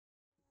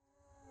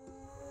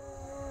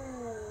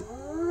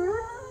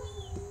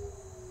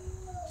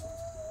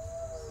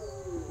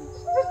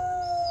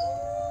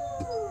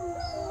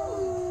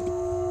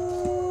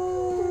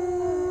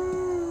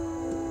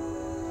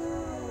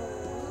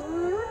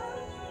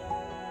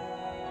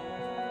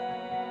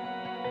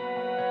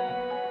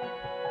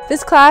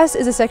This class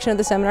is a section of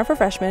the seminar for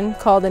freshmen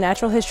called The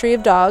Natural History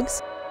of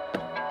Dogs.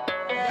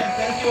 And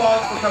thank you all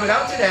for coming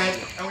out today.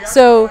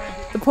 So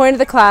the point of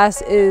the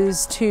class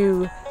is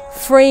to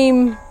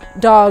frame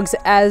dogs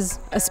as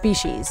a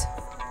species.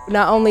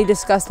 Not only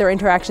discuss their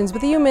interactions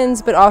with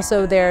humans, but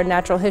also their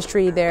natural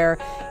history, their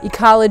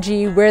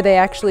ecology, where they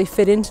actually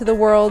fit into the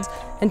world.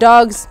 And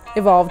dogs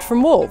evolved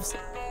from wolves.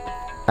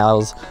 I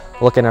was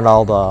looking at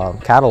all the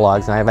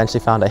catalogs and I eventually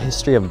found a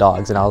history of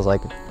dogs, and I was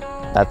like,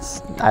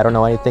 I don't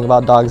know anything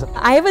about dogs.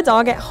 I have a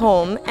dog at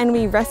home and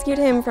we rescued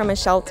him from a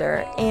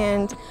shelter,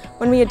 and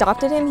when we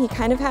adopted him he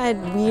kind of had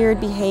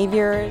weird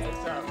behavior.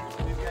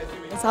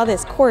 I saw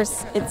this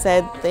course, it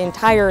said the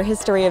entire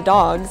history of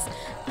dogs.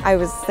 I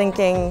was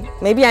thinking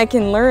maybe I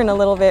can learn a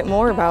little bit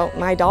more about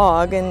my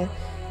dog and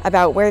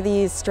about where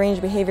these strange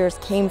behaviors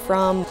came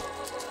from.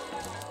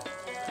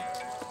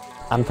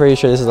 I'm pretty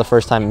sure this is the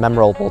first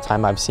memorable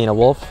time I've seen a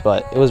wolf,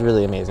 but it was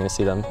really amazing to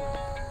see them.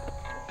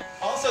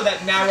 Also,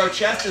 that narrow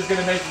chest is going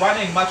to make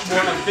running much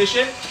more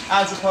efficient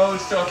as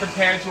opposed to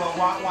compared to a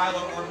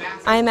Rottweiler or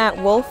Mastiff. I'm at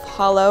Wolf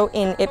Hollow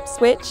in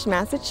Ipswich,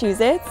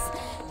 Massachusetts,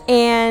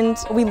 and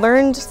we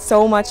learned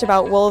so much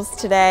about wolves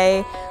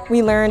today.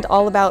 We learned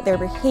all about their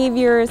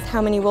behaviors,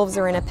 how many wolves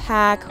are in a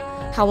pack,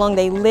 how long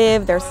they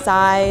live, their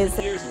size.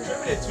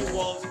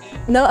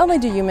 Not only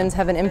do humans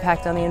have an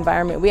impact on the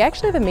environment, we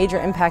actually have a major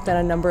impact on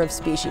a number of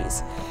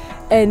species.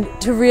 And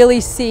to really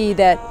see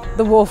that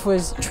the wolf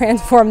was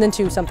transformed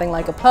into something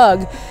like a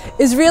pug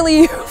is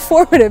really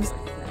formative.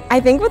 I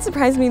think what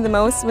surprised me the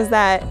most was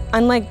that,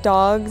 unlike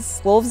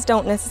dogs, wolves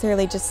don't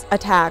necessarily just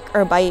attack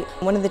or bite.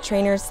 One of the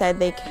trainers said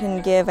they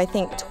can give, I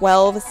think,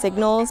 12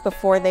 signals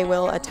before they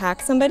will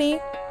attack somebody.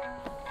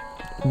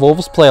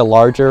 Wolves play a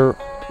larger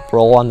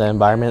role on the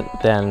environment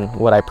than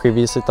what I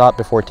previously thought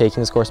before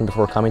taking this course and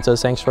before coming to the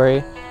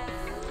sanctuary.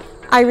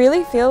 I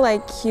really feel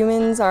like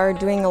humans are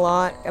doing a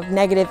lot of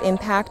negative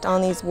impact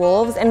on these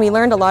wolves, and we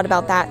learned a lot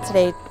about that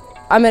today.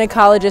 I'm an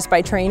ecologist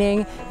by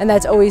training, and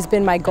that's always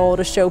been my goal,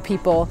 to show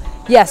people,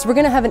 yes, we're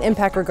going to have an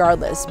impact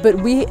regardless, but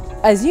we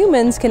as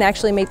humans can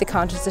actually make the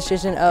conscious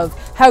decision of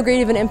how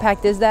great of an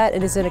impact is that,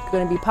 and is it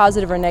going to be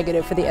positive or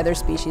negative for the other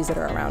species that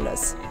are around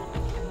us.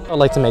 I'd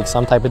like to make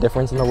some type of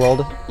difference in the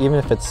world, even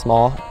if it's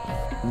small.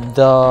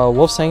 The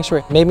Wolf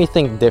Sanctuary made me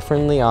think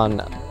differently on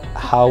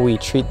how we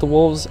treat the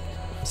wolves.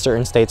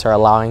 Certain states are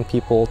allowing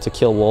people to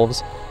kill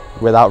wolves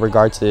without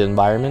regard to the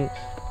environment,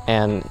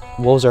 and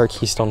wolves are a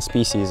keystone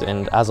species,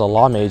 and as a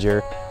law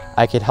major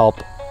I could help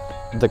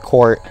the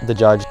court, the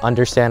judge,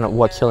 understand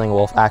what killing a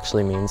wolf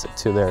actually means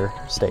to their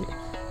state,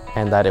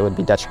 and that it would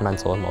be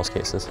detrimental in most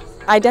cases.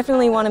 I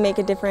definitely want to make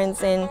a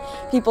difference in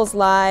people's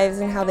lives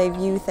and how they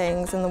view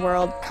things in the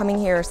world. Coming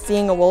here,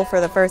 seeing a wolf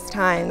for the first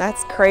time,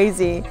 that's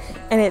crazy,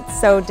 and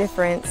it's so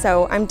different.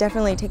 So I'm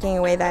definitely taking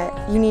away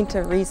that you need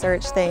to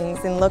research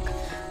things and look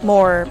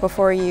more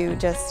before you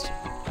just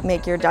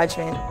make your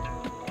judgment.